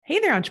Hey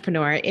there,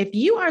 entrepreneur. If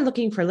you are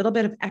looking for a little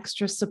bit of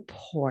extra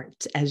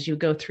support as you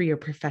go through your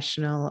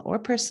professional or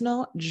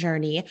personal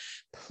journey,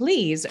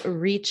 please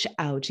reach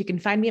out. You can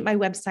find me at my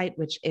website,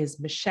 which is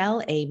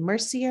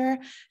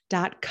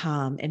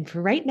michelleamercier.com. And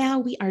for right now,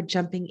 we are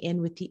jumping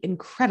in with the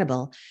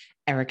incredible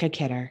Erica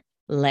Kidder.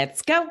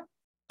 Let's go.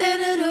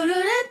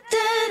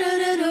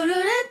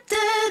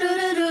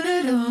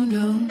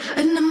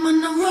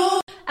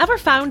 Ever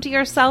found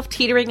yourself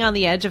teetering on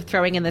the edge of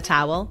throwing in the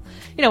towel?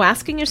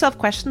 Asking yourself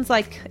questions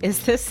like,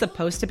 is this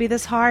supposed to be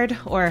this hard?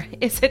 Or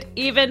is it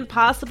even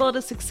possible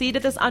to succeed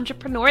at this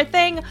entrepreneur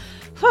thing?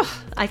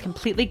 I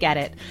completely get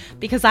it,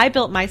 because I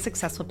built my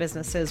successful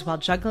businesses while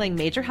juggling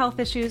major health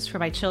issues for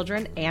my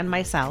children and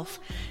myself,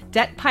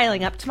 debt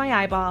piling up to my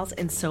eyeballs,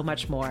 and so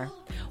much more.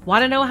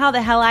 Want to know how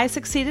the hell I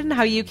succeeded and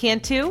how you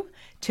can too?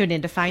 Tune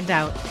in to find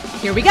out.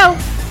 Here we go.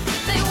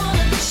 They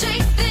want to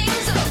shake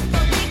things up.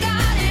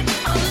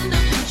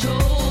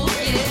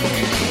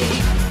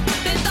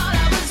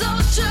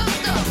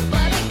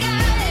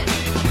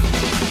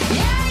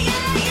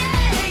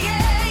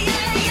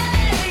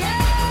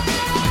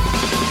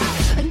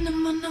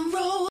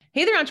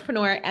 Hey there,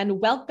 entrepreneur,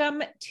 and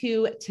welcome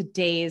to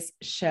today's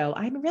show.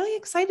 I'm really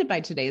excited by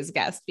today's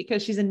guest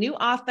because she's a new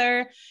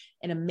author,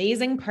 an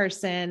amazing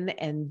person,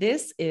 and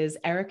this is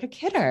Erica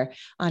Kidder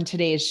on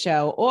today's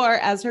show, or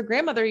as her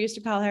grandmother used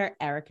to call her,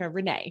 Erica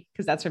Renee,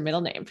 because that's her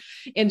middle name.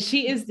 And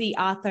she is the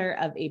author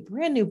of a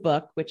brand new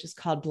book, which is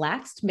called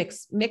Blacked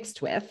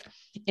Mixed With,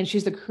 and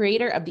she's the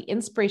creator of the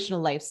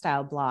inspirational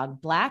lifestyle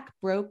blog, Black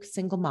Broke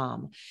Single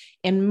Mom.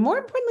 And more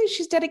importantly,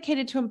 she's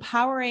dedicated to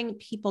empowering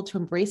people to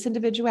embrace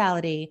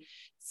individuality,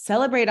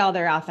 celebrate all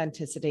their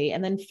authenticity,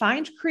 and then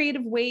find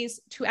creative ways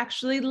to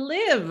actually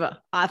live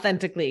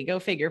authentically, go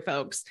figure,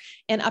 folks,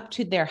 and up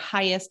to their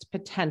highest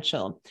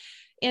potential.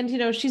 And,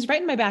 she's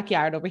right in my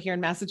backyard over here in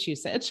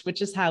Massachusetts,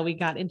 which is how we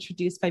got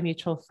introduced by a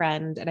mutual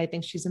friend. And I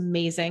think she's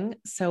amazing.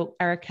 So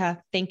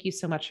Erica, thank you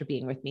so much for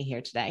being with me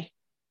here today.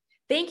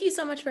 Thank you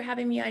so much for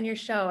having me on your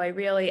show. I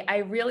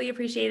really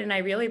appreciate it. And I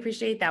really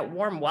appreciate that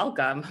warm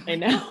welcome. I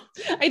know.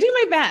 I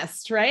do my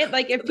best, right?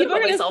 Like if people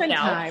are going to spend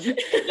time,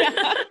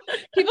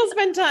 people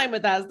spend time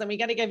with us, then we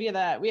got to give you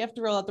we have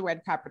to roll out the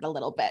red carpet a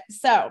little bit.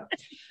 So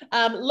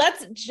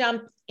let's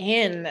jump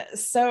in.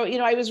 So,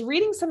 I was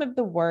reading some of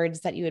the words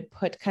that you had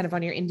put kind of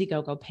on your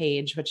Indiegogo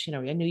page, which, I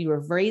knew you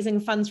were raising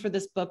funds for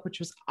this book, which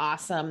was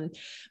awesome.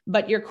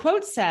 But your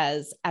quote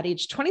says, at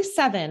age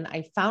 27,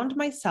 I found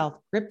myself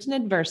gripped in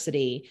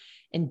adversity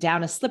and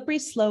down a slippery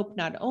slope,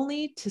 not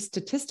only to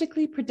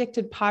statistically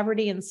predicted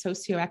poverty and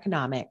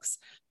socioeconomics,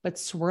 but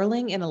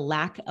swirling in a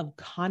lack of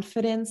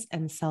confidence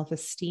and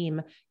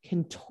self-esteem,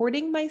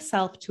 contorting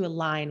myself to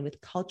align with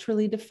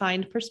culturally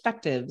defined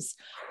perspectives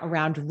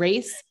around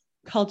race,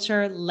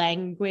 culture,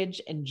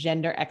 language, and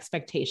gender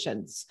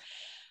expectations.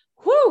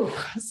 Whew.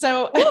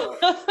 So, but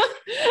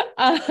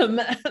I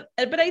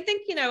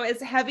think,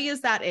 as heavy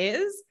as that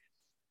is,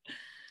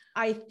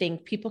 I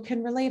think people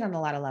can relate on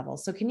a lot of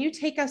levels. So can you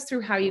take us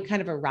through how you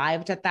kind of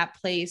arrived at that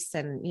place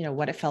and,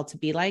 what it felt to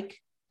be like?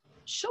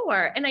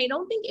 Sure. And I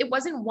don't think it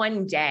wasn't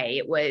one day.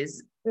 It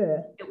was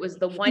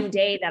the one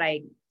day that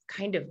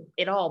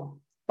it all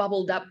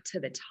bubbled up to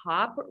the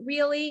top,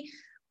 really.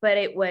 But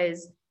it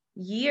was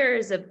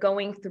years of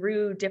going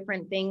through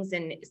different things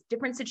and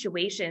different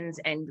situations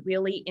and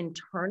really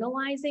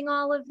internalizing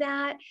all of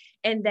that.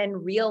 And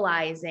then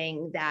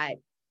realizing that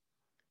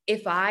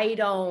if I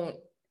don't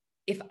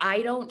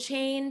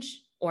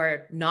change,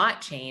 or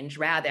not change,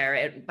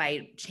 rather,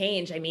 by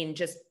change, I mean,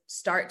 just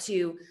start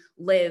to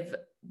live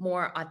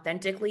more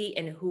authentically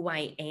in who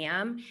I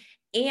am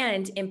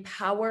and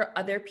empower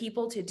other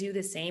people to do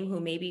the same who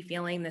may be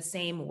feeling the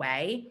same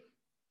way.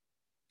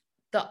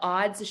 The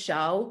odds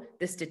show,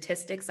 the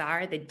statistics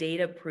are, the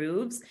data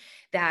proves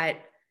that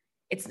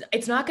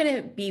it's not going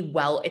to be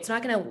well, it's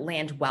not going to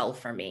land well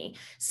for me.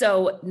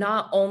 So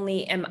not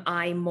only am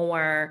I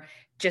more,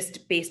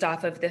 just based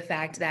off of the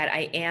fact that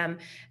I am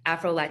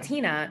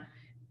Afro-Latina,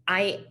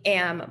 I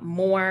am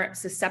more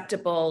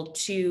susceptible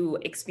to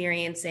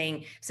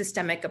experiencing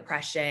systemic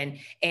oppression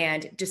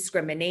and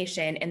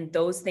discrimination. And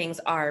those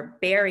things are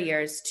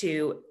barriers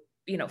to,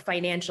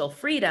 financial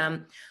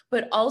freedom,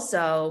 but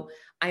also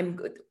I'm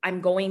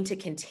going to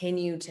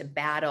continue to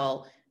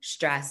battle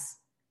stress,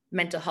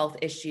 mental health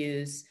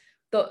issues,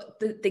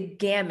 the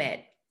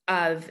gamut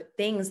of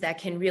things that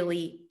can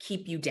really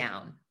keep you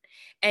down.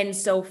 And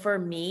so for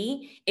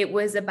me, it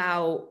was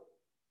about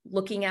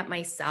looking at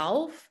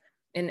myself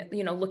and,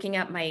 looking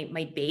at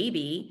my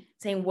baby,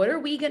 saying, what are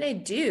we going to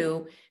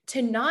do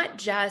to not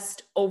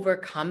just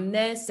overcome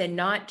this and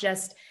not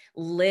just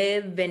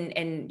live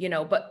and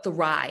but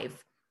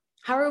thrive?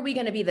 How are we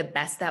going to be the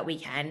best that we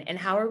can? And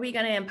how are we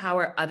going to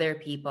empower other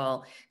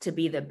people to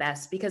be the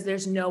best? Because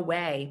there's no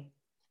way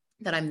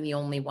that I'm the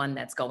only one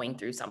that's going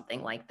through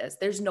something like this.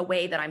 There's no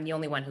way that I'm the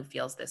only one who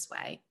feels this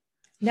way.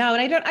 No,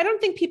 and I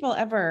don't think people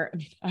ever,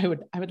 I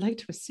would like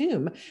to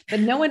assume that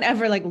no one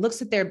ever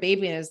looks at their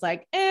baby and is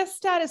like,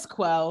 status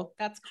quo,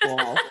 that's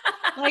cool.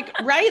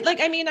 Right?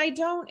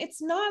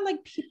 It's not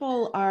like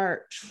people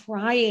are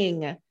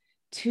trying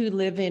to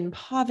live in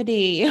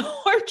poverty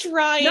or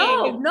trying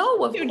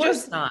No, of to course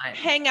just not.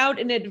 hang out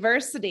in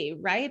adversity,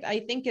 right? I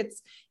think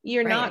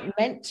you're Right. not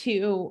meant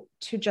to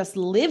just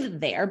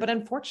live there, but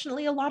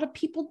unfortunately a lot of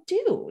people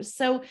do.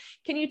 So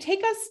can you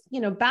take us,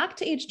 back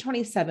to age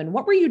 27?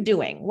 What were you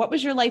doing? What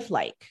was your life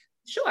like?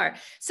 Sure.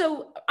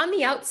 So on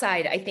the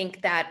outside, I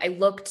think that I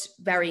looked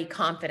very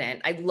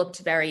confident.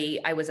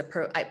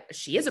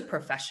 She is a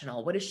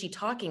professional. What is she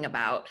talking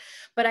about?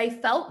 But I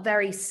felt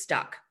very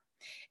stuck,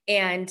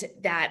 and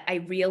that I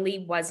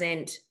really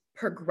wasn't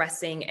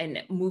progressing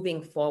and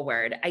moving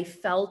forward. I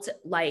felt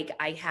like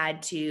I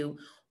had to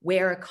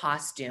wear a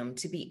costume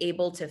to be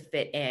able to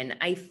fit in.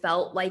 I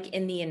felt like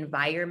in the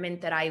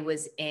environment that I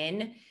was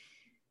in,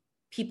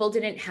 people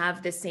didn't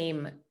have the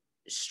same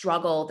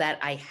struggle that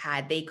I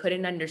had. They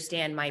couldn't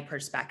understand my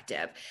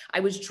perspective.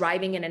 I was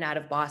driving in and out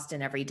of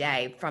Boston every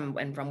day from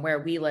where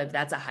we live.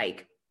 That's a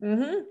hike.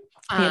 Mm-hmm. It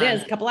Um,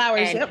 is a couple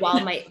hours. and Yep.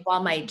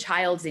 while my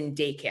child's in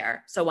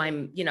daycare, so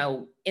I'm,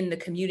 in the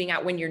commuting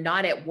out when you're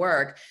not at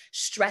work,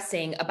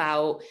 stressing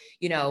about,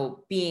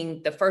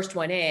 being the first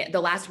one in, the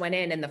last one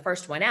in and the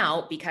first one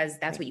out, because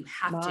that's what you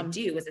have to Mom.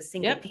 do as a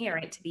single Yep.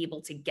 parent to be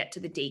able to get to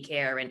the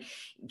daycare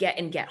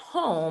and get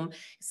home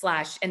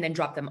and then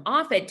drop them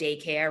off at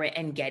daycare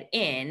and get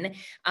in,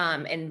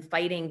 and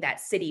fighting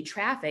that city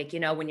traffic.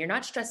 When you're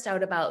not stressed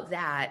out about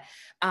that,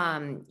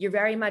 you're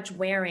very much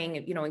wearing,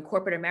 in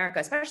corporate America,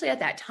 especially at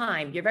that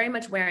time, you're very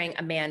much wearing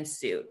a man's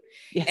suit.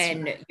 Yes.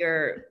 And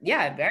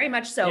yeah, very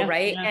much so. Yeah,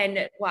 Right. yeah.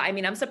 And well, I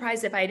mean, I'm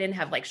surprised if I didn't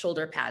have like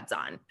shoulder pads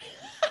on.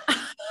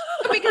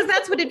 Because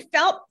that's what it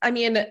felt. I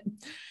mean,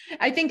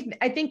 I think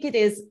it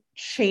is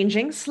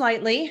changing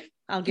slightly.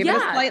 I'll give it a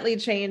Yeah. slightly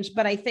change,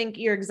 but I think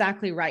you're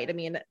exactly right. I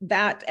mean,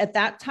 that at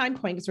that time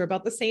point, because we're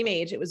about the same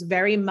age, it was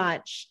very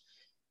much,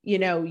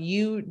 there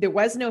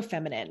was no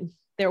feminine.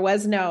 There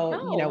was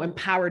no, No.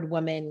 empowered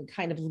woman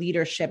kind of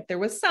leadership. There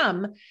was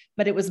some,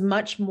 but it was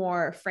much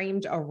more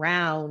framed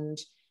around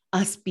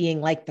us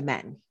being like the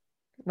men,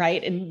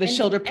 right? And the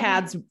shoulder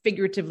pads,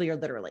 figuratively or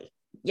literally.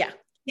 Yeah.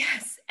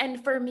 Yes.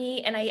 And for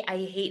me, and I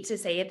hate to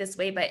say it this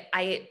way, but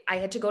I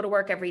had to go to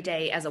work every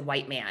day as a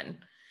white man.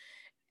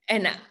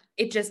 And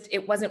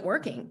it wasn't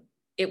working.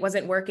 It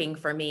wasn't working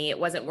for me. It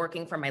wasn't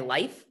working for my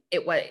life.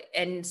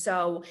 And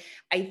so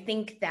I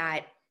think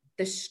that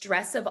the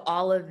stress of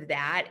all of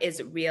that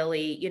is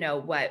really,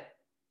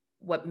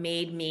 what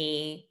made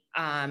me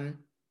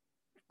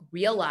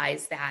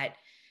realize that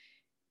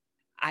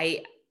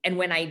and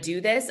when I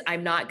do this,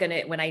 when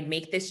I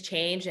make this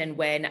change, and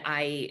when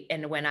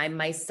I'm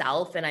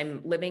myself and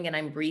I'm living and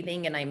I'm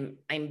breathing and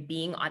I'm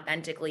being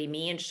authentically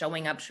me and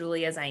showing up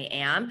truly as I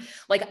am,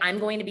 like, I'm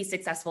going to be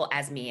successful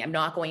as me. I'm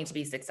not going to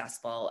be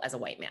successcal as a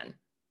white man.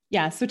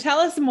 Yeah. So tell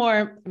us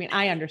more. I mean,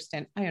 I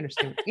understand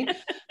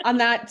on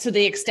that to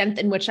the extent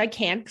in which I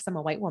can, because I'm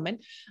a white woman.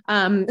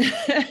 Can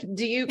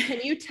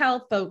you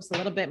tell folks a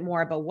little bit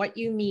more about what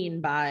you mean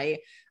by,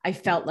 I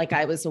felt like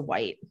I was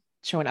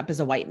showing up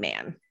as a white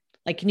man?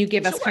 Like, can you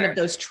give us kind of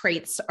those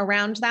traits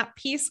around that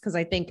piece? Because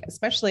I think,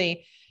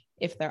 especially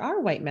if there are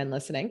white men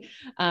listening,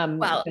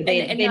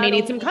 they may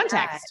need some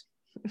context.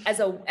 As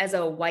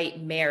a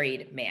white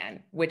married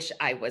man, which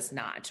I was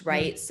not,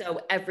 right?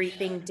 So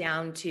everything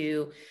down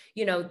to,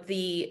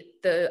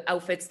 the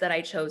outfits that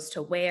I chose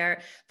to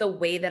wear, the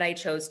way that I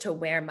chose to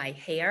wear my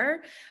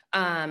hair,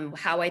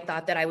 how I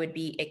thought that I would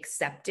be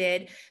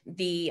accepted,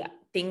 the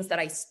things that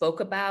I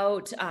spoke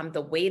about,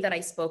 the way that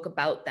I spoke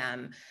about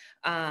them,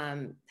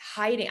 I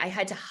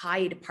had to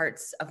hide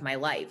parts of my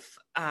life,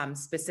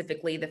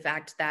 specifically the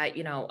fact that,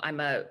 I'm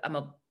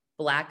a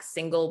Black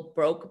single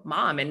broke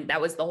mom. And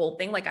that was the whole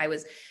thing. Like, I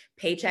was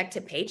paycheck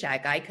to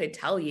paycheck. I could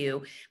tell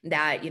you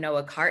that,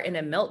 a carton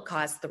of milk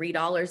cost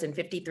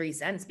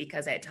 $3.53,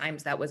 because at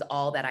times that was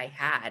all that I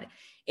had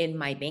in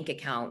my bank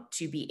account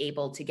to be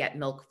able to get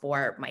milk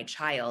for my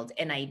child.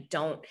 And I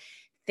don't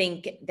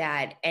think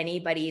that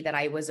anybody that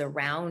I was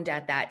around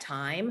at that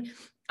time,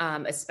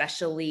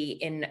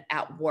 especially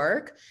at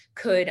work,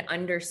 could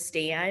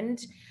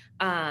understand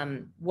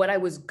what I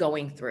was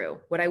going through,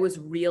 what I was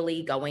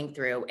really going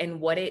through,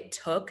 and what it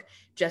took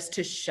just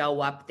to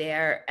show up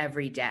there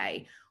every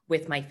day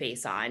with my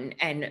face on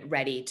and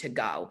ready to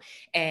go.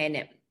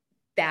 And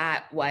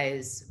that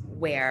was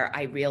where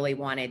I really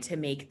wanted to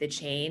make the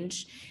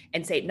change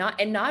and say,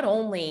 not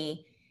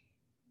only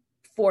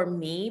for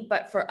me,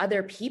 but for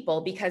other people,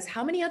 because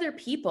how many other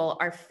people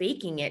are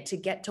faking it to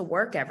get to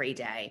work every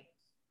day?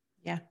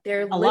 Yeah.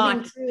 They're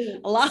living through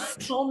a lot,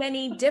 so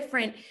many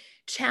different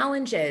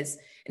challenges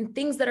and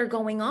things that are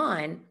going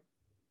on,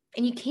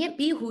 and you can't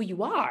be who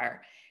you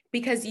are,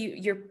 because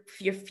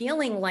you're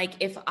feeling like,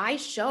 if I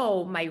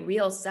show my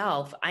real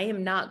self, I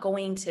am not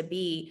going to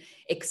be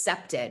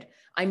accepted.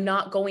 I'm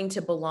not going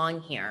to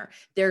belong here.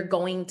 They're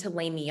going to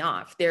lay me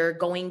off. They're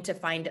going to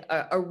find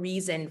a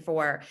reason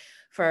for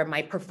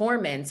my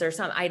performance or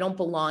something. I don't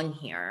belong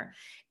here.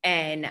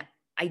 And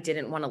I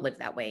didn't want to live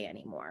that way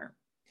anymore.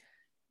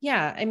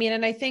 Yeah. I mean,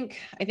 and I think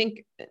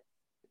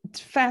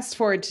fast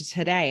forward to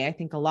today, I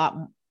think a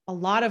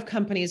lot of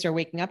companies are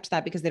waking up to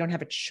that because they don't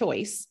have a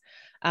choice.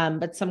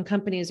 But some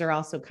companies are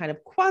also kind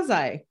of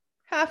quasi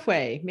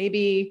halfway,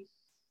 maybe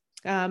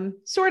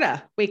sort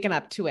of waking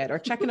up to it or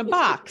checking a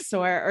box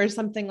or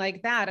something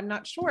like that. I'm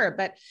not sure,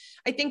 but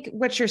I think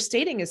what you're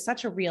stating is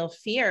such a real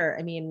fear.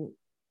 I mean,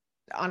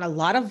 on a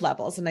lot of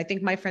levels. And I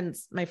think my friend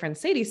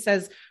Sadie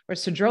says, or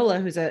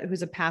Sadrola,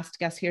 who's a past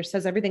guest here,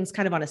 says everything's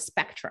kind of on a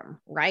spectrum,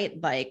 right?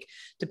 Like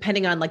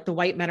depending on like the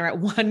white men are at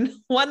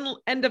one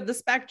end of the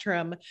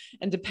spectrum,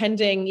 and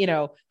depending,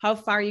 how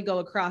far you go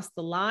across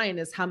the line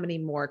is how many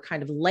more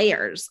kind of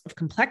layers of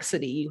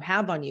complexity you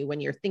have on you when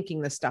you're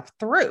thinking this stuff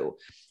through.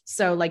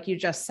 So like you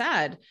just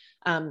said,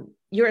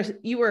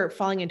 you were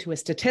falling into a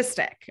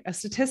statistic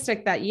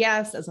that,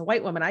 yes, as a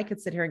white woman, I could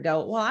sit here and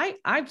go, well,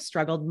 I've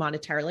struggled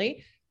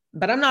monetarily,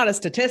 but I'm not a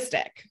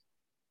statistic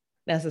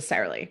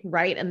necessarily,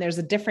 right? And there's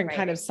a different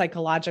kind of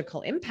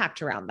psychological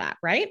impact around that,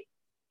 right?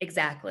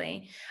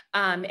 Exactly.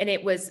 And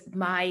it was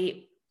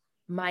my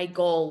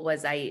goal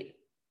was I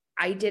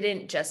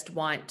didn't just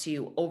want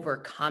to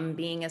overcome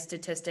being a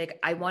statistic.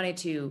 I wanted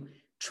to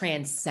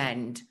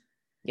transcend.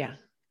 Yeah.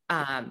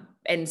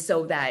 And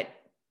so that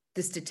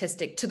the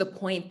statistic, to the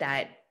point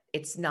that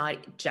it's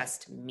not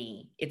just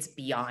me, it's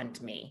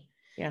beyond me.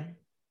 Yeah.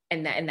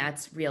 And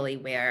that's really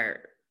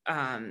where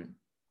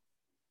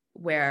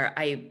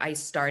I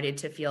started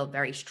to feel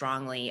very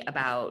strongly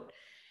about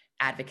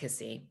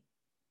advocacy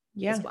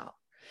as well.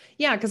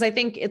 Yeah. Cause I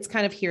think it's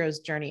kind of hero's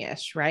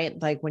journey-ish, right?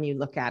 Like when you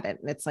look at it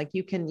and it's like,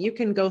 you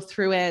can go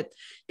through it,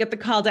 get the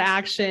call to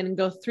action,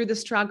 go through the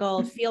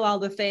struggle, feel all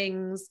the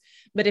things.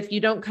 But if you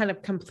don't kind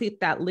of complete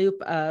that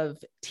loop of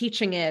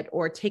teaching it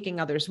or taking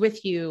others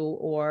with you,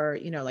 or,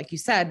 like you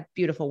said,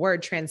 beautiful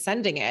word,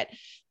 transcending it,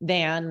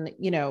 then,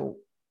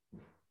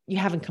 you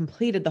haven't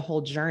completed the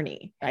whole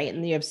journey, right?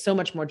 And you have so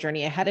much more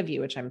journey ahead of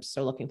you, which I'm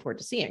so looking forward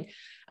to seeing.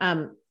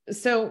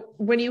 So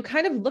when you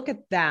kind of look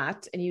at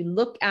that and you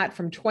look at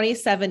from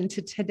 27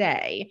 to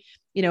today,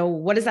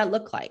 what does that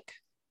look like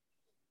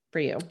for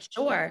you?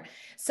 Sure.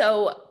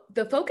 So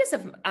the focus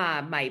of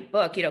my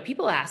book,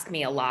 people ask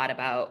me a lot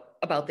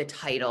about the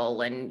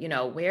title and,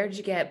 where did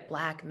you get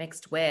Black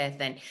mixed with?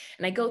 And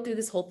I go through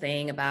this whole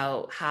thing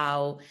about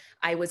how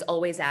I was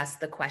always asked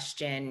the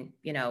question,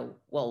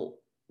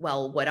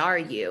 well, what are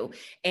you?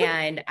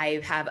 And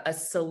I have a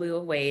slew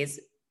of ways.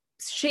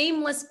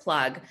 Shameless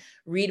plug,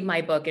 read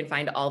my book and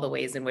find all the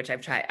ways in which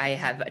I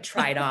have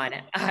tried on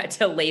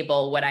to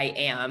label what I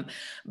am.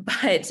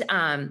 But,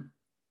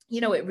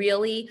 it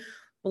really,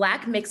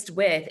 Black mixed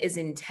with is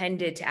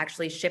intended to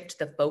actually shift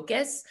the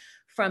focus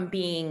from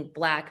being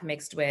Black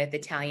mixed with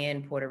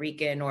Italian, Puerto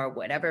Rican, or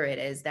whatever it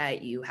is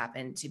that you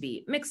happen to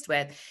be mixed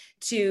with,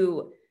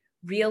 to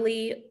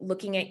really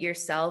looking at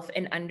yourself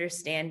and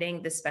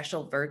understanding the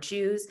special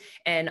virtues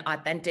and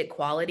authentic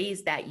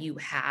qualities that you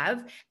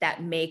have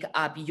that make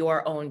up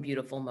your own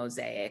beautiful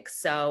mosaic.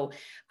 So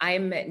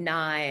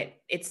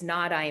it's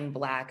not I'm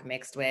Black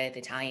mixed with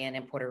Italian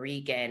and Puerto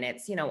Rican.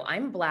 It's,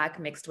 I'm Black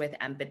mixed with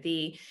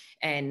empathy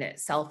and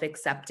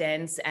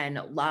self-acceptance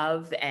and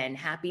love and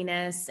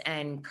happiness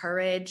and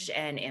courage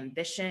and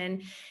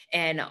ambition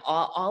and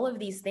all of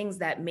these things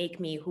that make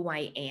me who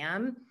I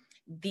am.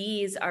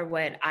 These are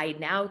what I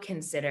now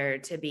consider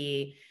to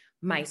be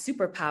my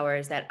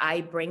superpowers that I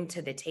bring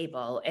to the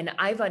table. And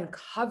I've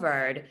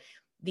uncovered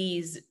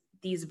these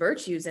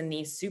virtues and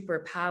these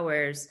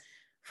superpowers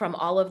from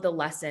all of the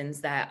lessons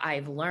that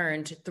I've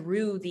learned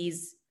through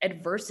these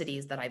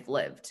adversities that I've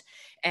lived.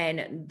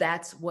 And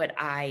that's what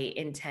I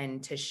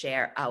intend to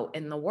share out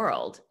in the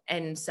world.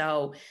 And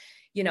so,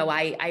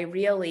 I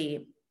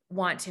really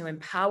want to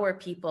empower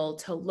people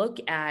to look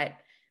at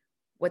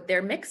what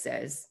their mix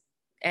is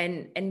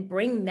and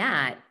bring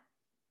that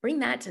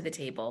to the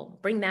table,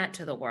 bring that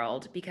to the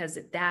world, because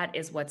that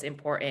is what's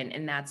important.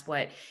 And that's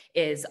what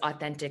is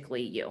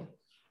authentically you.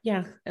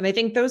 Yeah. And I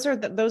think those are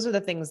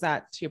the things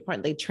that, to your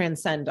point, they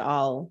transcend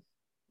all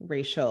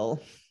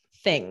racial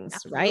things,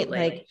 right?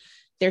 Like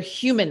they're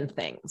human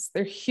things,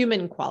 they're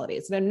human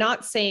qualities. And I'm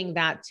not saying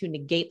that to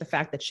negate the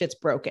fact that shit's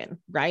broken,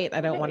 right?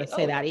 I don't want to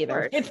say that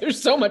either. There's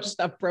so much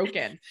stuff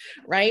broken,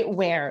 right?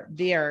 Where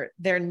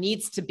there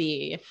needs to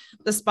be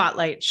the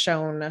spotlight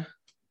shown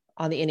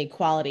on the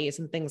inequalities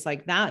and things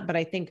like that. But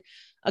I think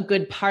a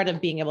good part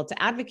of being able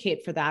to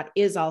advocate for that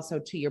is also,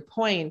 to your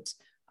point,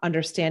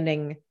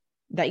 understanding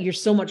that you're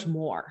so much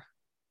more.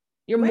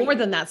 You're more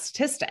than that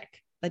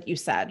statistic that you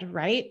said,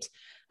 right?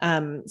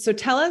 So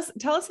tell us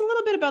a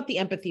little bit about the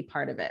empathy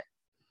part of it.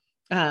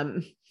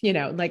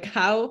 Like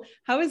how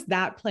is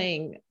that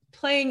playing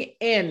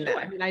in? Sure.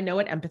 I mean, I know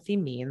what empathy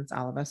means,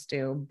 all of us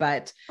do,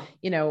 but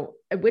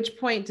at which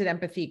point did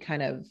empathy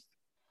kind of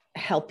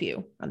help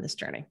you on this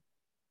journey?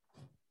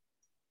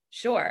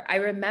 Sure. I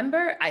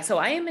remember, so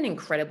I am an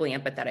incredibly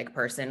empathetic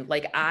person.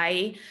 Like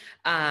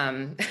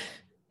and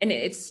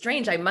it's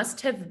strange. I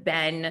must have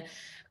been,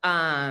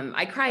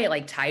 I cry at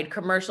like Tide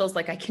commercials.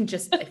 Like I can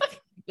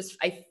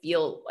I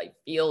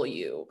feel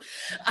you.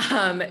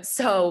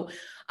 So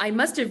I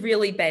must have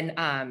really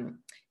been,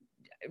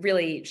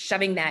 really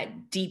shoving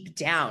that deep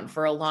down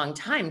for a long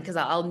time, because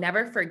I'll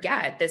never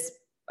forget this.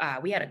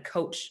 We had a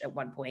coach at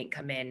one point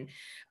come in,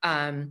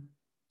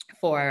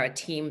 for a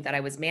team that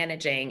I was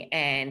managing.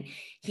 And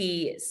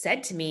he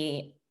said to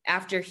me,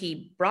 after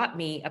he brought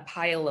me a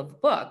pile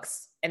of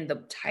books, and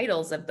the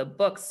titles of the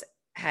books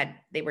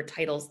they were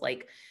titles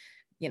like,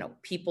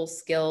 people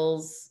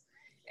skills,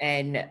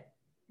 and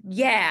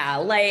I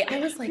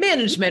was like,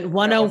 Management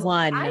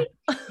 101. I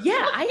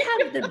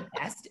have the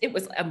best. It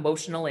was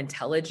emotional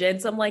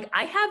intelligence. I'm like,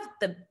 I have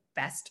the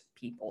best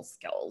people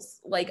skills.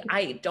 Like,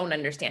 I don't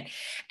understand.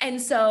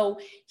 And so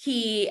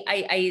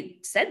I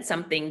said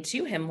something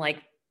to him,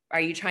 like,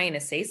 are you trying to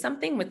say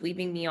something with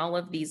leaving me all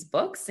of these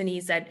books? And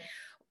he said,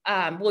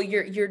 well,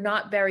 you're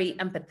not very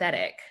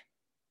empathetic.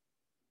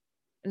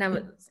 And I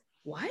was,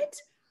 what?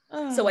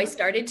 So I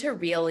started to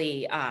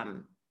really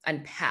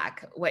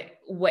unpack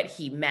what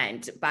he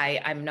meant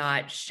by I'm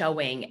not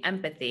showing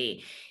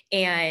empathy.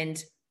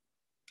 And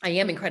I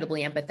am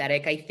incredibly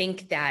empathetic. I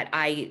think that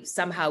I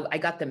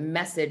got the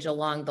message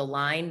along the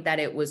line that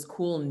it was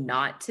cool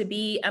not to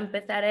be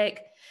empathetic.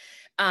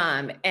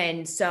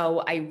 And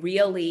so I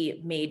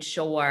really made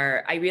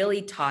sure, I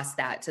really tossed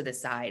that to the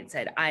side,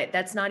 said,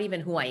 that's not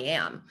even who I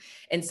am.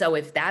 And so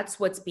if that's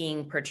what's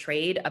being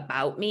portrayed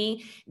about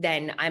me,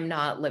 then I'm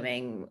not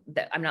living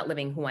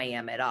who I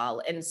am at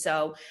all. And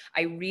so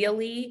I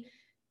really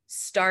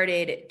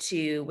started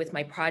to, with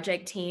my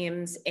project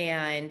teams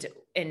and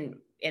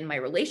in my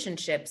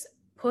relationships,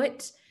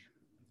 put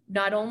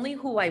not only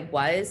who I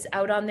was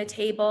out on the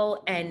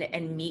table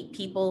and meet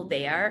people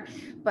there,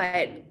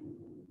 but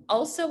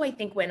also, I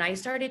think when I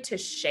started to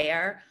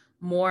share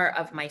more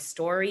of my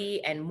story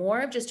and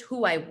more of just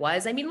who I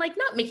was, I mean, like,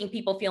 not making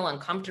people feel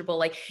uncomfortable,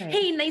 like, right.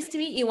 Hey, nice to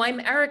meet you.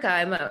 I'm Erica.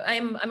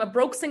 I'm a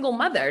broke single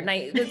mother.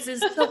 And this is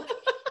so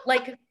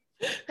like,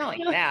 not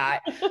like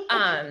that.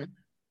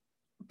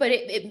 But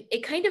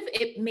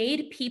it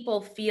made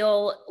people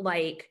feel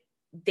like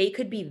they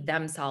could be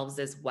themselves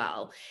as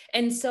well.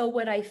 And so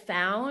what I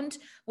found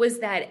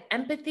was that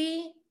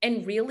empathy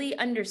and really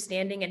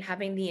understanding and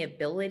having the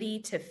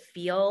ability to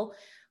feel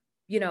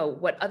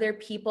what other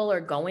people are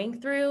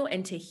going through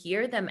and to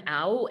hear them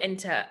out and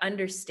to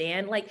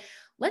understand, like,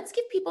 let's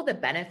give people the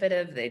benefit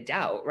of the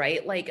doubt,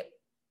 right? Like,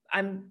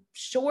 I'm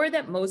sure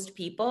that most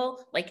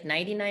people, like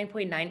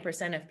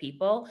 99.9% of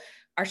people,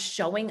 are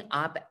showing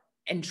up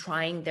and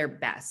trying their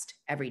best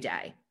every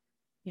day.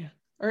 Yeah.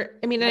 Or,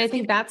 I mean, I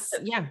think that's,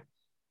 yeah.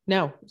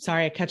 No,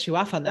 sorry, I cut you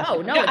off on that.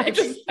 No, yeah,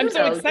 I'm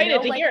so excited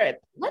to hear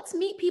it. Let's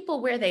meet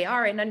people where they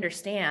are and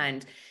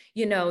understand,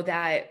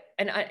 that,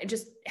 and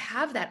just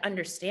have that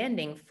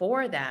understanding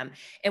for them.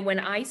 And when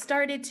I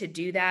started to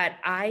do that,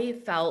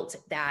 I felt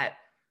that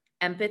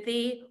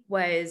empathy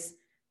was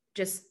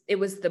it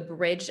was the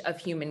bridge of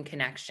human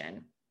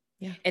connection.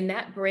 Yeah. And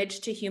that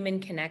bridge to human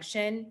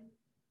connection,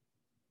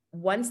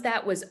 once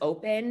that was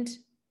opened,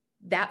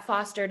 that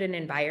fostered an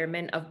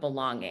environment of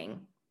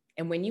belonging.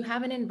 And when you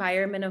have an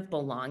environment of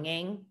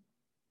belonging,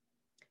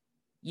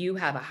 you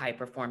have a high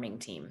performing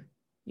team.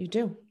 You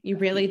do. You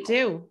really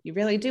do. You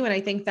really do. And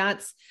I think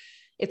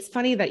it's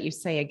funny that you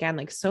say, again,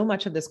 like, so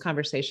much of this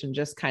conversation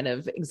just kind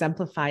of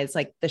exemplifies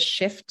like the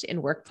shift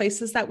in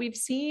workplaces that we've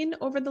seen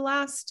over the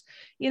last,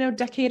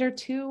 decade or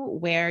two,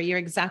 where you're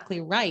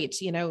exactly right.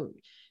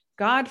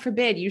 God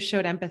forbid you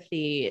showed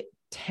empathy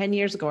 10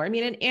 years ago. I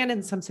mean, and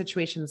in some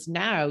situations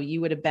now,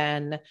 you would have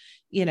been,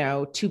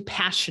 too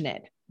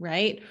passionate,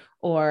 right?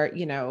 Or,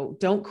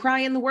 don't cry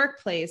in the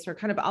workplace, or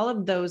kind of all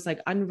of those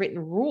like unwritten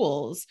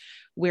rules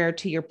where,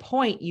 to your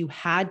point, you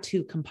had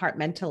to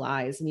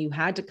compartmentalize and you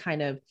had to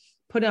kind of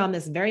put on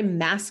this very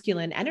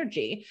masculine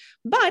energy.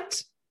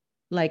 But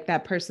like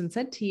that person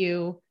said to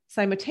you,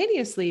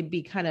 simultaneously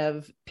be kind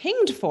of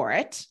pinged for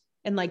it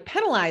and like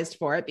penalized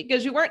for it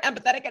because you weren't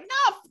empathetic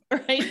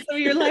enough, right? So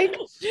you're like,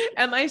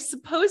 am I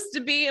supposed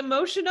to be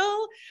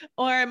emotional,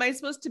 or am I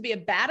supposed to be a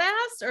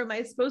badass, or am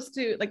I supposed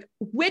to, like,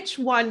 which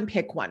one?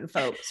 Pick one,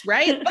 folks,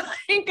 right?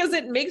 Because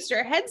it makes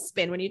your head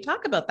spin when you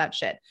talk about that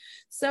shit.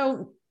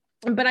 So,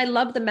 but I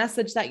love the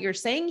message that you're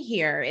saying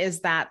here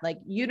is that, like,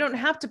 you don't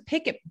have to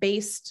pick it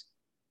based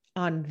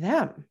on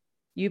them.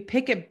 You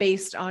pick it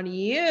based on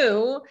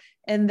you.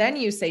 And then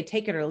you say,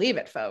 take it or leave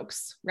it,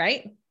 folks.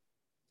 Right?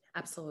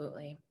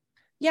 Absolutely.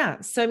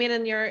 Yeah. So, I mean,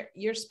 and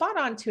you're spot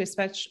on too,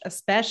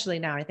 especially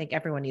now. I think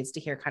everyone needs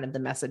to hear kind of the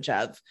message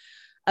of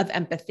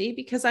empathy,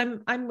 because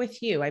I'm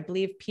with you. I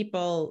believe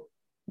people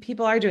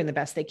are doing the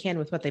best they can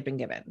with what they've been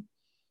given.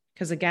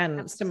 Because again,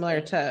 absolutely,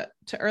 similar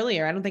to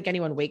earlier, I don't think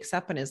anyone wakes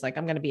up and is like,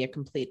 I'm going to be a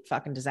complete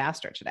fucking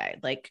disaster today.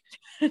 Like,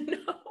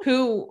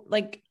 no.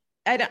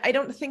 I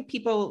don't think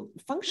people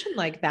function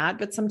like that,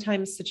 but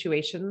sometimes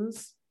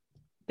situations,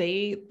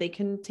 they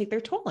can take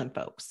their toll on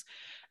folks.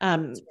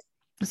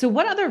 So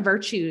what other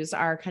virtues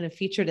are kind of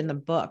featured in the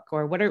book,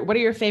 or what are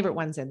your favorite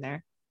ones in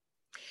there?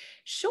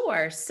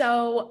 Sure.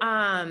 So,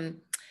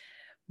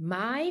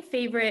 My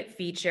favorite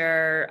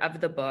feature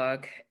of the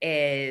book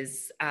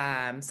is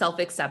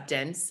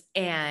self-acceptance.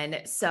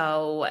 And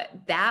so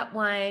that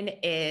one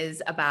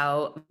is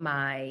about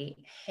my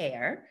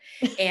hair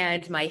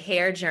and my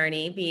hair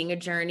journey being a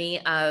journey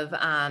of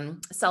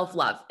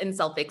self-love and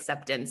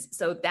self-acceptance.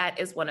 So that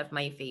is one of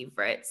my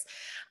favorites.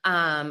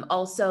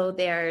 Also,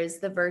 there's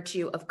the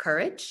virtue of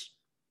courage.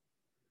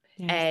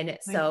 Yes. And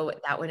so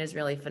that one is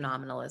really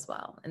phenomenal as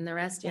well. And the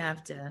rest You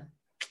have to read.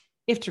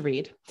 have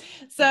to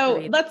So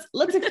read.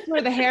 let's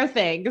explore the hair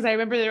thing. Cause I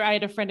remember I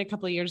had a friend a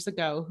couple of years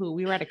ago who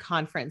we were at a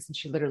conference and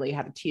she literally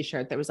had a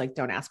t-shirt that was like,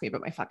 don't ask me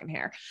about my fucking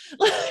hair,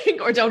 like,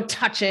 or don't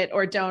touch it,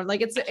 or don't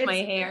like, it's My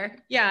hair.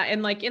 yeah.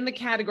 And like in the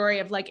category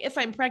of like, if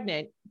I'm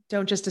pregnant,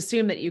 don't just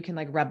assume that you can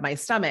like rub my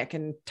stomach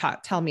and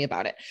tell me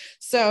about it.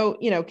 So,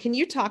 can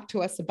you talk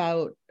to us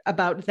about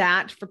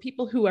that for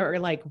people who are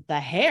like, the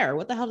hair,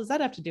 what the hell does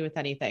that have to do with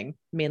anything?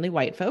 Mainly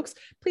white folks.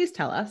 Please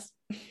tell us.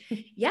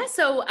 Yeah,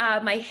 so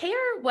my hair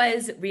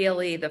was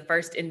really the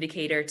first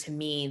indicator to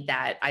me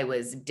that I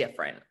was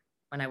different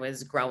when I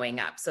was growing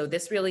up. So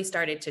this really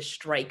started to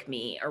strike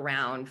me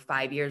around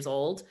 5 years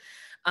old.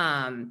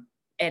 And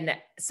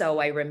so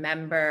I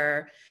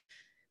remember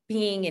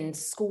being in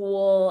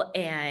school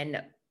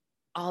and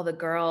all the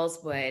girls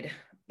would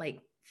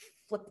like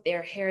flip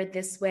their hair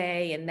this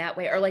way and that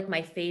way. Or like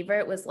my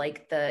favorite was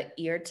like the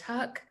ear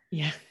tuck.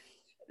 Yeah.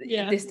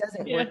 Yeah. This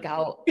doesn't work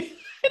out.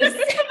 For those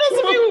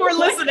of you who are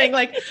listening,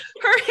 like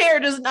her hair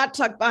does not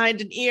tuck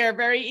behind an ear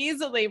very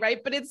easily,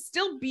 right? But it's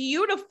still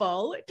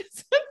beautiful.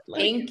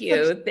 Thank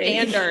you.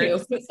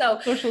 So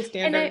social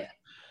standards. And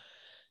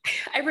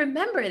I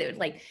remember they would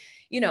like,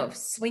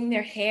 swing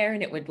their hair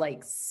and it would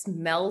like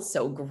smell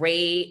so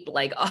great,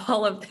 like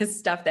all of this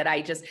stuff that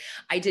I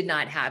did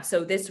not have.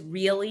 So this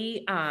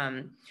really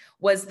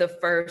was the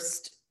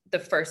first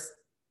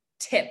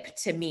tip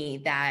to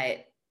me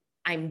that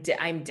I'm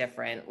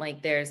different.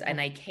 Like and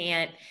I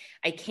can't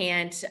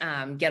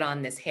get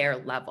on this hair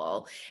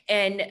level.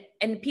 And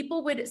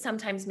people would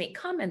sometimes make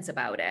comments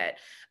about it.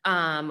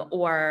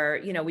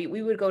 Or,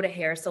 we would go to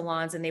hair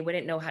salons and they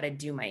wouldn't know how to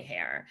do my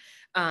hair.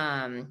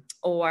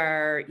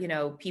 Or,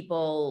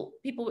 people,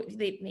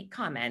 they make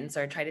comments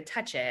or try to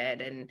touch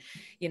it and,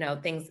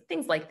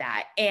 things like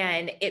that.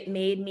 And it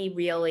made me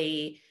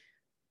really,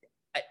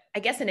 I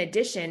guess in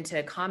addition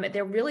to comment,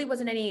 there really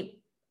wasn't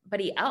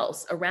anybody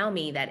else around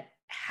me that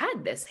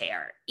had this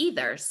hair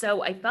either.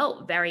 So I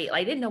felt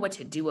I didn't know what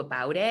to do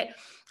about it.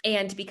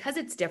 And because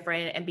it's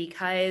different and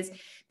because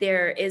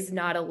there is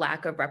not a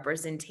lack of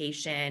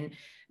representation,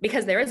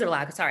 because there is a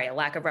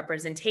lack of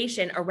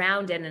representation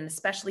around it. And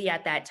especially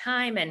at that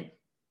time, and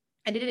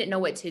I didn't know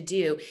what to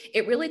do.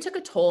 It really took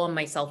a toll on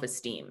my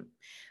self-esteem.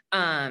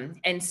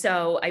 And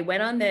so I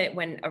went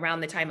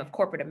around the time of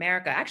corporate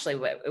America, actually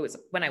it was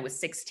when I was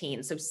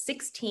 16. So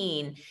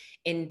 16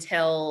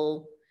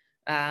 until,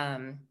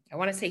 I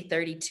want to say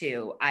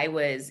 32, I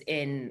was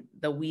in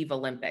the Weave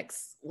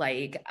Olympics.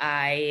 Like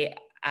I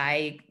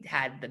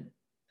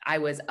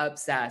was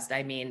obsessed.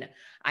 I mean,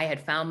 I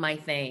had found my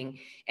thing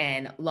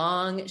and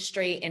long,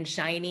 straight, and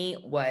shiny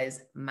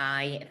was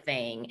my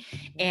thing.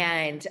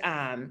 And,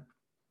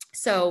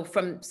 so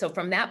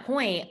from that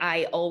point,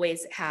 I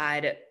always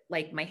had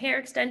like my hair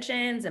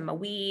extensions and my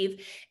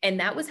weave, and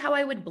that was how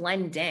I would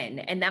blend in.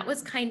 And that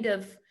was kind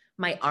of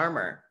my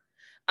armor.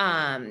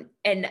 And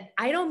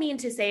I don't mean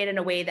to say it in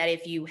a way that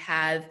if you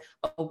have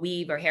a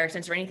weave or hair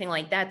extension or anything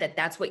like that,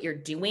 that's what you're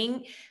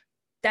doing.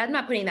 I'm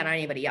not putting that on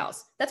anybody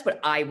else. That's what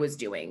I was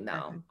doing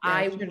though.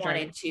 Yeah,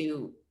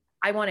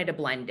 I wanted to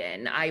blend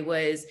in. I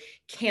was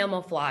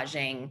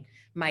camouflaging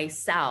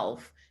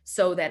myself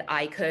so that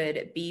I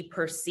could be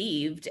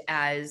perceived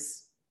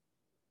as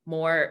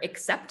more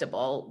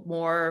acceptable,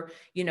 more,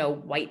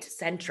 white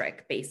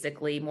centric,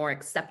 basically more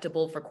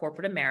acceptable for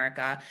corporate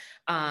America.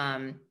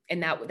 And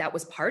that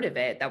was part of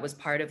it. That was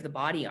part of the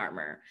body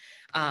armor,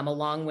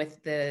 along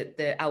with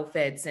the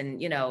outfits and,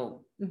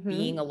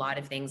 being a lot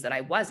of things that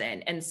I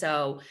wasn't. And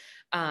so,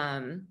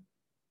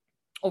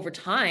 over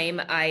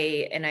time,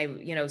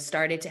 I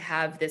started to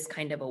have this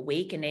kind of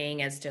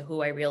awakening as to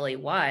who I really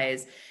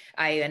was.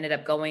 I ended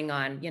up going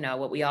on,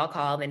 what we all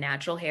call the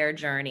natural hair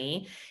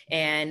journey.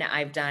 And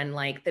I've done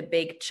like the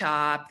big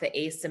chop, the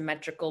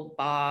asymmetrical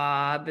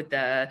bob,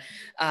 the,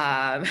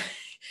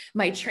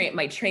 my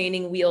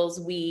training wheels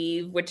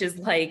weave, which is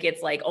like,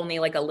 it's like only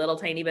like a little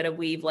tiny bit of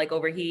weave, like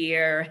over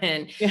here.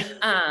 And,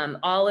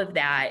 all of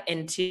that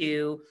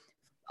into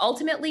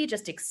ultimately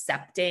just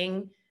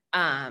accepting,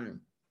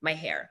 my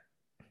hair.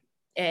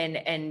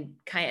 And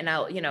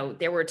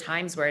there were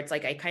times where it's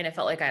like, I kind of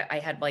felt like I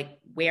had like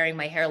wearing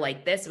my hair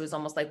like this. It was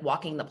almost like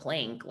walking the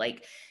plank.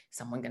 Like,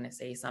 someone going to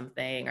say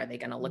something? Are they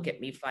going to look at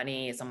me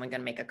funny? Is someone going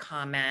to make a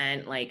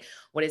comment? Like,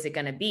 what is it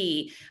going to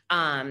be?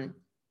 And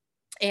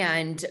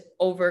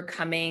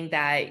overcoming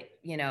that,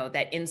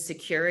 that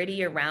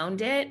insecurity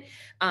around it.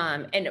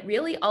 And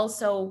really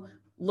also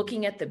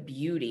looking at the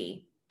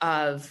beauty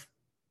of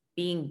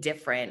being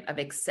different, of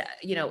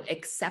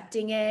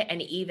accepting it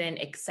and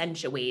even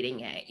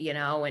accentuating it,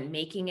 and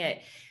making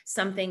it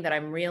something that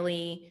I'm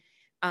really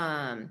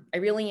I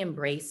really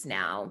embrace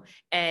now.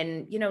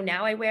 And,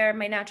 now I wear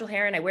my natural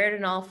hair and I wear it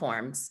in all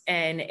forms,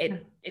 and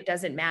it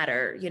doesn't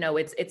matter.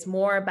 It's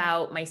more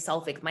about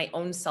my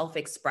own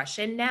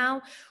self-expression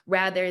now,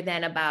 rather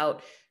than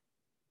about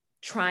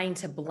trying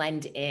to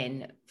blend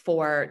in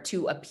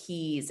to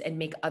appease and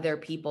make other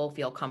people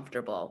feel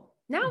comfortable.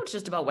 Now it's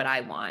just about what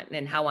I want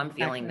and how I'm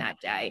feeling that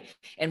day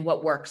and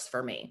what works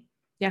for me.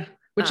 Yeah.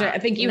 Which I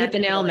think you hit the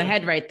nail on the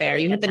head right there.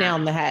 You hit the nail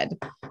on the head,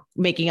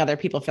 making other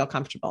people feel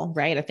comfortable,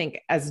 right? I think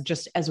as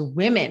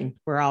women,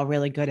 we're all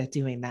really good at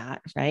doing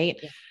that, right?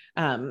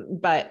 Yeah.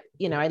 But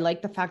I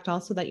like the fact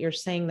also that you're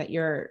saying that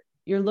you're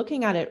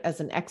looking at it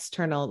as an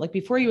external, like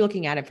before you're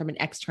looking at it from an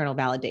external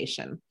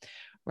validation,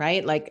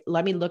 right? Like,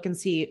 let me look and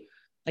see,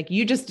 like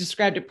you just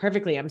described it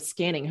perfectly. I'm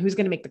scanning who's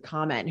going to make the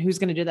comment, who's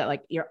going to do that.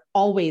 Like you're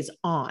always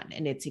on,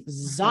 and it's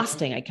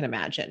exhausting. I can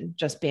imagine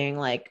just being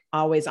like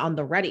always on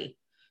the ready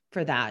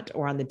for that,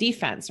 or on the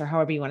defense, or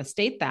however you want to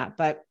state that.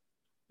 But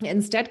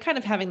instead kind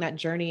of having that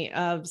journey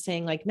of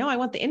saying like, no, I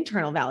want the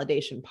internal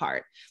validation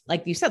part.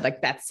 Like you said,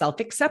 like that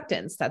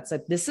self-acceptance. That's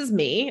like, this is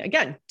me.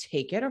 Again,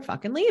 take it or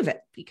fucking leave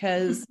it,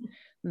 because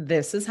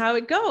this is how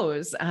it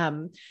goes.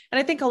 And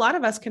I think a lot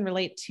of us can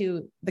relate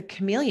to the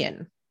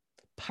chameleon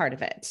part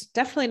of it.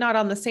 Definitely not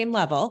on the same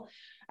level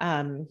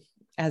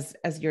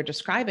as you're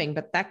describing,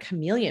 but that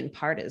chameleon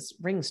part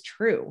rings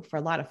true for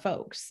a lot of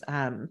folks.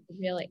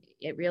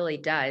 It really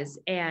does.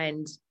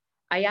 And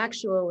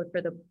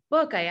for the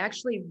book, I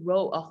actually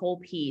wrote a whole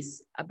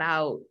piece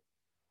about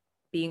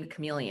being a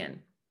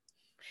chameleon.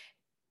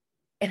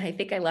 And I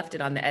think I left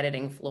it on the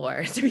editing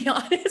floor, to be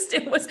honest.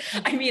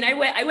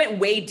 I went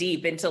way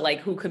deep into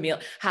like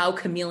how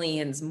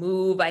chameleons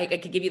move. I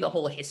could give you the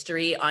whole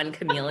history on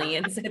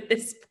chameleons at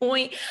this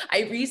point.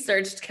 I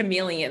researched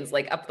chameleons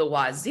like up the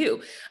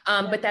wazoo.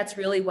 But that's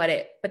really what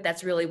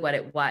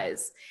it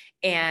was.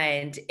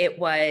 And it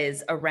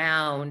was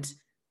around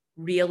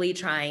really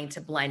trying to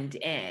blend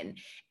in.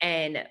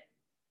 And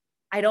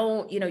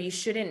you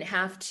shouldn't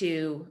have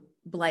to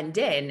blend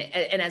in.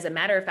 And as a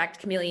matter of fact,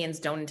 chameleons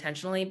don't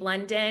intentionally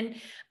blend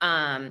in.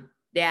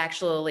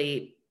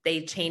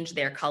 They change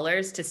their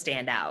colors to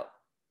stand out.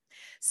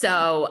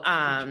 So,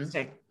 and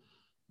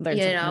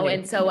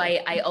so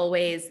I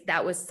always,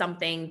 that was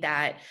something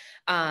that,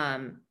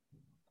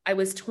 I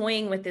was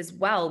toying with as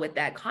well, with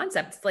that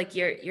concept. It's like,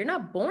 you're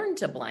not born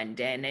to blend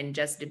in and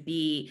just to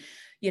be,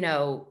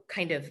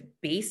 kind of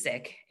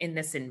basic in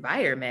this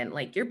environment.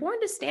 Like, you're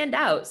born to stand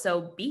out.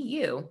 So be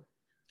you.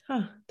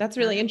 Huh, that's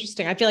really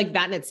interesting. I feel like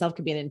that in itself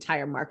could be an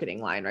entire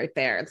marketing line right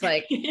there. It's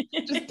like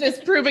just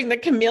disproving the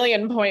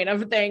chameleon point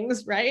of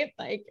things, right?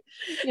 Like,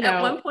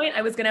 at one point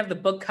I was going to have the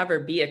book cover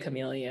be a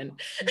chameleon.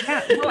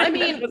 Yeah. Well, I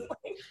mean,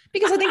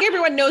 because I think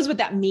everyone knows what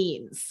that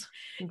means,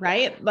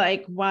 right?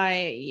 Like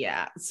why?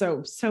 Yeah.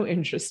 So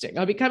interesting.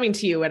 I'll be coming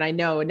to you, and I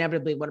know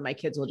inevitably one of my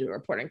kids will do a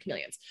report on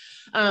chameleons.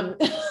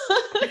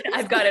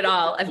 I've got it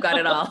all.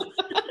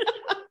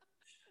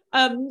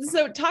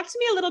 So talk to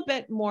me a little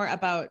bit more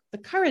about the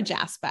courage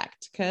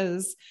aspect,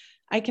 because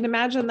I can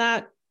imagine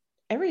that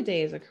every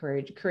day is a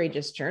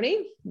courageous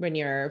journey when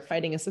you're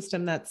fighting a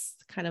system that's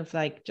kind of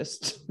like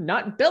just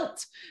not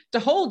built to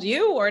hold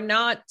you, or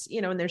not,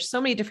 and there's so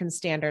many different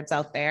standards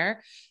out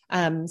there.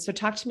 So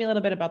talk to me a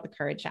little bit about the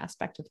courage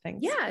aspect of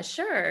things. Yeah,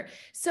 sure.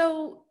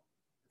 So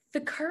the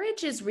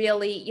courage is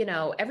really,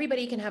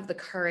 everybody can have the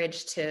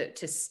courage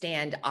to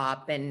stand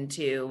up and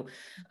to,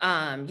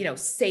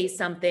 say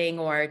something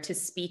or to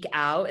speak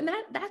out. And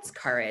that's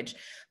courage.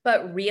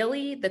 But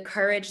really the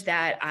courage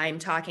that I'm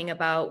talking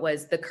about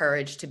was the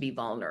courage to be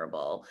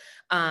vulnerable,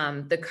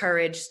 the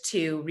courage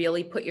to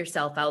really put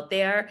yourself out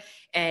there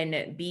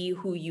and be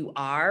who you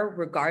are,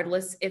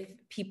 regardless if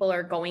people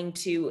are going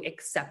to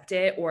accept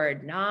it or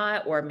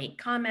not, or make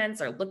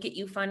comments or look at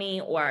you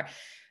funny,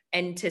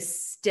 and to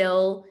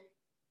still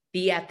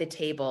be at the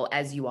table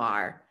as you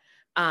are.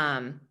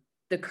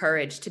 The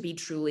courage to be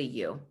truly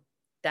you.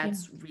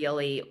 That's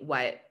really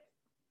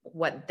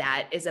what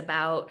that is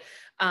about.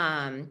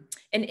 And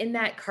in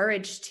that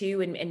courage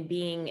too, and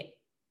being,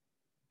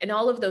 and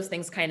all of those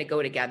things kind of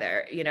go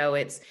together.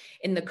 It's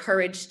in the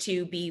courage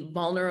to be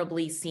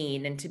vulnerably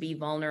seen and to be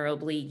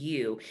vulnerably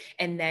you.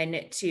 And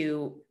then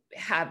to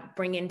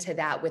bring into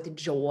that with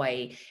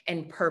joy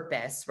and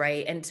purpose,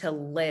 right? And to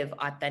live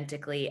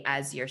authentically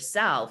as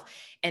yourself.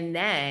 And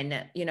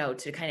then,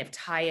 to kind of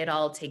tie it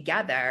all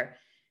together,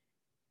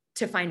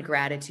 to find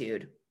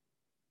gratitude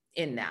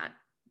in that,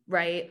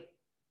 right?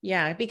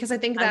 Yeah, because I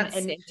think that's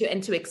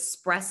and to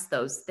express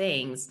those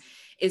things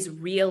is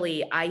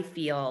really, I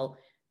feel,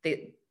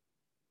 the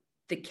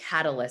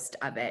catalyst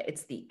of it.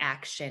 It's the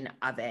action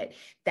of it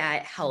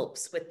that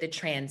helps with the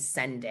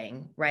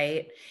transcending,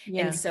 right?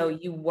 Yeah. And so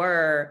you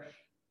were,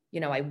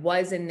 I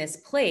was in this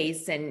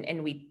place,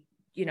 and we,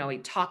 we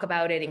talk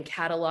about it and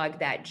catalog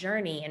that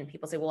journey, and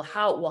people say, well,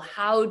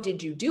 how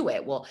did you do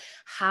it?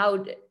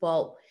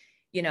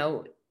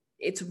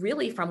 It's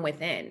really from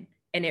within,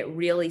 and it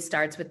really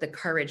starts with the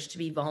courage to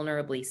be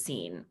vulnerably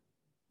seen.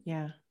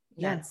 Yeah.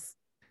 Yes.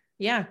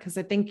 Yeah. Cause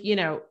I think,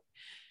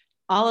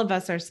 all of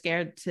us are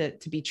scared to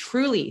be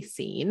truly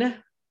seen,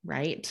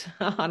 right?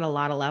 On a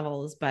lot of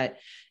levels. But,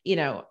 you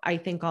know, I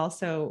think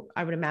also,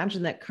 I would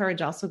imagine that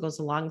courage also goes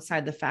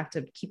alongside the fact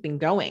of keeping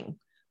going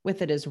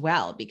with it as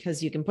well,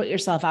 because you can put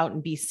yourself out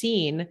and be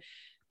seen,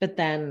 but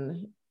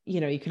then,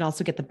 you know, you can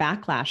also get the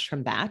backlash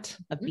from that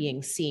of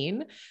being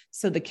seen.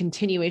 So the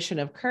continuation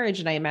of courage,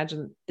 and I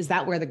imagine, is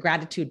that where the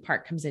gratitude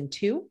part comes in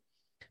too?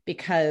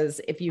 Because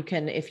if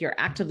you're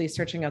actively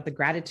searching out the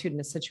gratitude in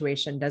a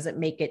situation, does it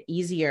make it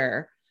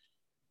easier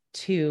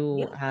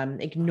to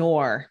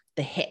ignore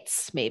the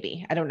hits?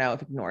 Maybe. I don't know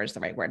if ignore is the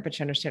right word, but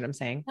you understand what I'm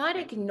saying? Not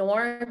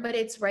ignore, but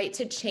it's right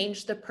to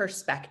change the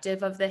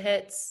perspective of the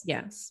hits.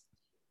 Yes.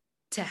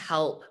 To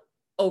help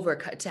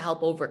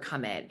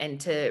overcome it, and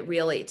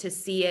to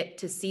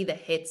see the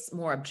hits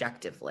more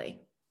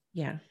objectively.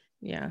 Yeah.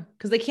 Yeah.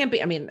 Because they can't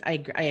be, I mean,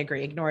 I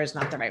agree. Ignore is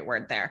not the right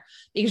word there,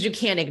 because you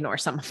can't ignore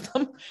some of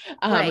them.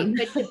 Right.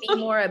 But to be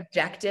more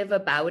objective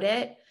about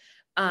it,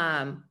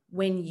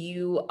 when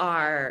you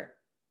are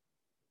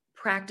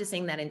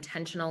practicing that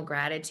intentional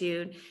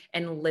gratitude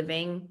and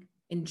living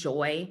in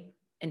joy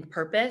and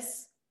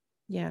purpose,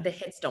 the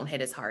hits don't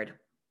hit as hard.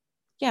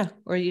 Yeah.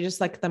 Or you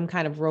just let them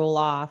kind of roll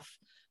off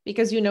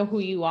because you know who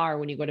you are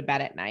when you go to bed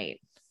at night,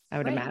 I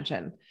would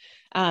imagine.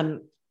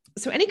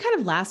 So any kind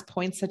of last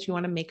points that you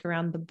want to make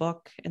around the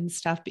book and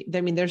stuff?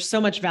 I mean, there's so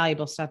much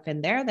valuable stuff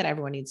in there that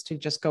everyone needs to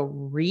just go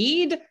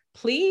read,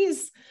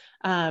 please.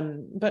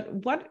 But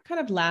what kind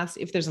of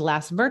if there's a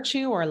last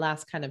virtue or a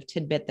last kind of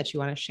tidbit that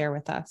you want to share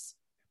with us?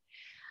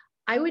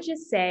 I would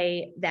just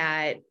say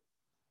that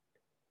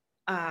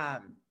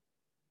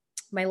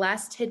my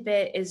last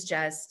tidbit is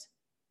just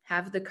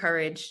have the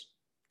courage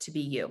to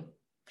be you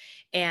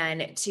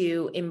and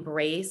to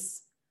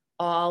embrace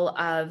all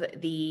of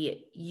the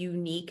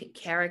unique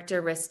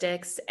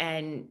characteristics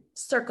and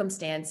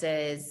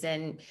circumstances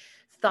and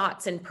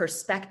thoughts and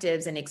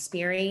perspectives and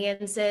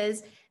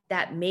experiences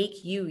that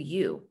make you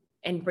you,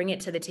 and bring it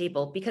to the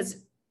table, because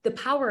the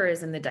power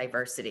is in the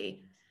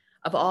diversity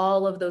of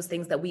all of those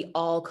things that we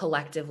all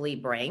collectively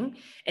bring.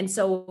 And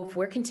so if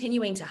we're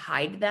continuing to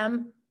hide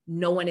them,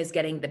 no one is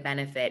getting the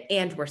benefit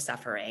and we're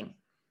suffering.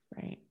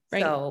 Right.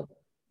 So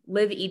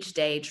live each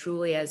day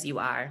truly as you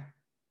are.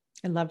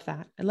 I love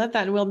that.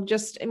 And we'll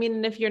just, I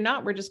mean, if you're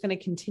not, we're just going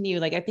to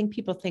continue. Like, I think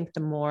people think the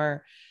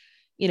more,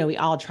 you know, we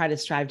all try to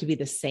strive to be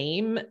the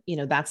same, you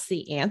know, that's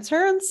the answer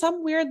on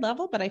some weird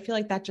level, but I feel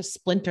like that just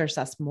splinters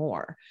us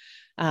more,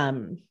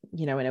 you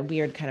know, in a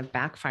weird kind of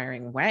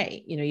backfiring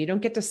way. You know, you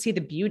don't get to see the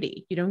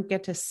beauty. You don't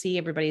get to see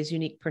everybody's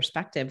unique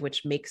perspective,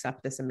 which makes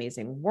up this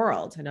amazing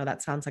world. I know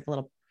that sounds like a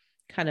little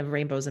kind of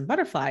rainbows and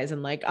butterflies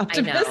and like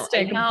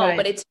optimistic. I know,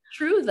 but it's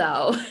true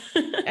though.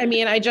 I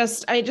mean, I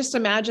just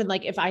imagine,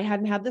 like, if I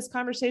hadn't had this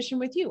conversation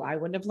with you, I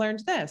wouldn't have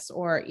learned this,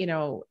 or, you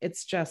know,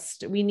 it's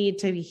just, we need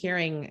to be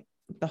hearing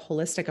the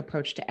holistic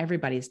approach to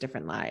everybody's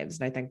different lives.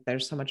 And I think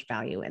there's so much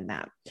value in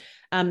that.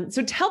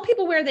 So tell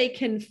people where they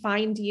can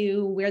find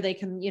you, where they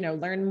can, you know,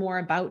 learn more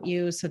about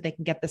you so they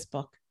can get this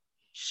book.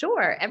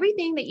 Sure.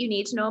 Everything that you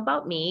need to know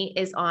about me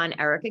is on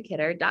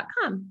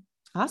ericakidder.com.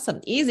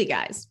 Awesome. Easy,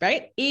 guys,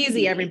 right?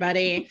 Easy,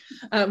 everybody.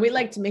 We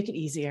like to make it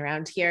easy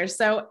around here.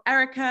 So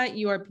Erica,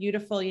 you are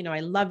beautiful. You know, I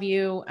love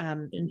you.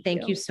 And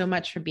thank you so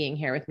much for being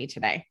here with me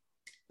today.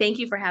 Thank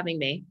you for having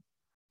me.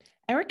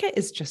 Erica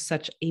is just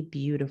such a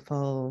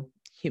beautiful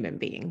human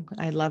being.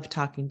 I love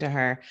talking to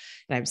her,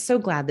 and I'm so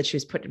glad that she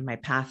was put in my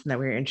path and that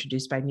we were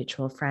introduced by a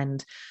mutual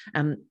friend.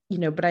 You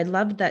know, but I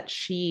love that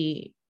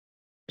she's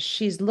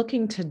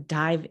looking to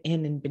dive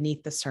in and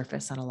beneath the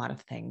surface on a lot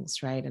of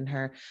things, right? And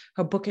her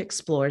book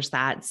explores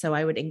that. So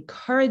I would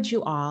encourage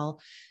you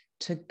all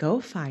to go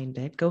find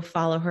it, go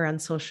follow her on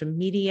social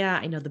media.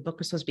 I know the book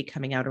was supposed to be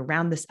coming out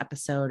around this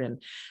episode,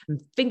 and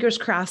fingers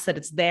crossed that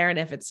it's there. And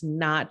if it's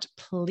not,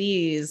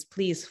 please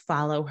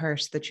follow her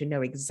so that you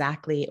know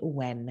exactly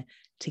when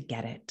to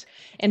get it.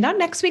 And on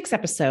next week's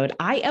episode,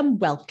 I am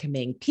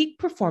welcoming peak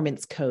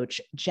performance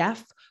coach,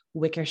 Jeff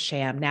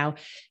Wickersham. Now,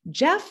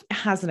 Jeff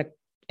has an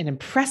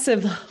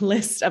impressive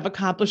list of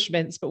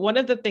accomplishments, but one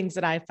of the things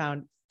that I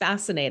found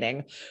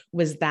fascinating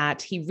was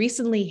that he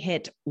recently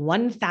hit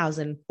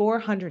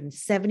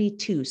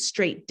 1,472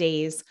 straight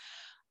days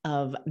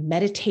of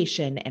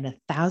meditation and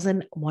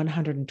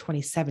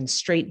 1,127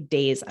 straight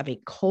days of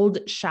a cold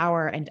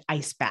shower and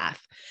ice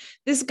bath.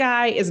 This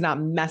guy is not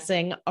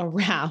messing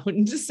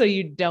around, so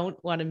you don't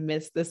want to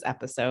miss this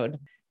episode.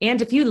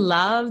 And if you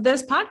love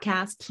this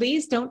podcast,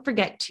 please don't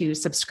forget to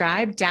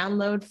subscribe,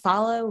 download,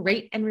 follow,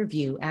 rate, and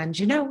review. And,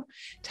 you know,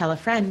 tell a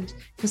friend,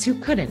 because who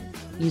couldn't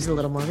use a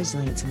little more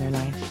resilience in their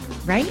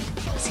life, right?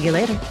 See you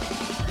later.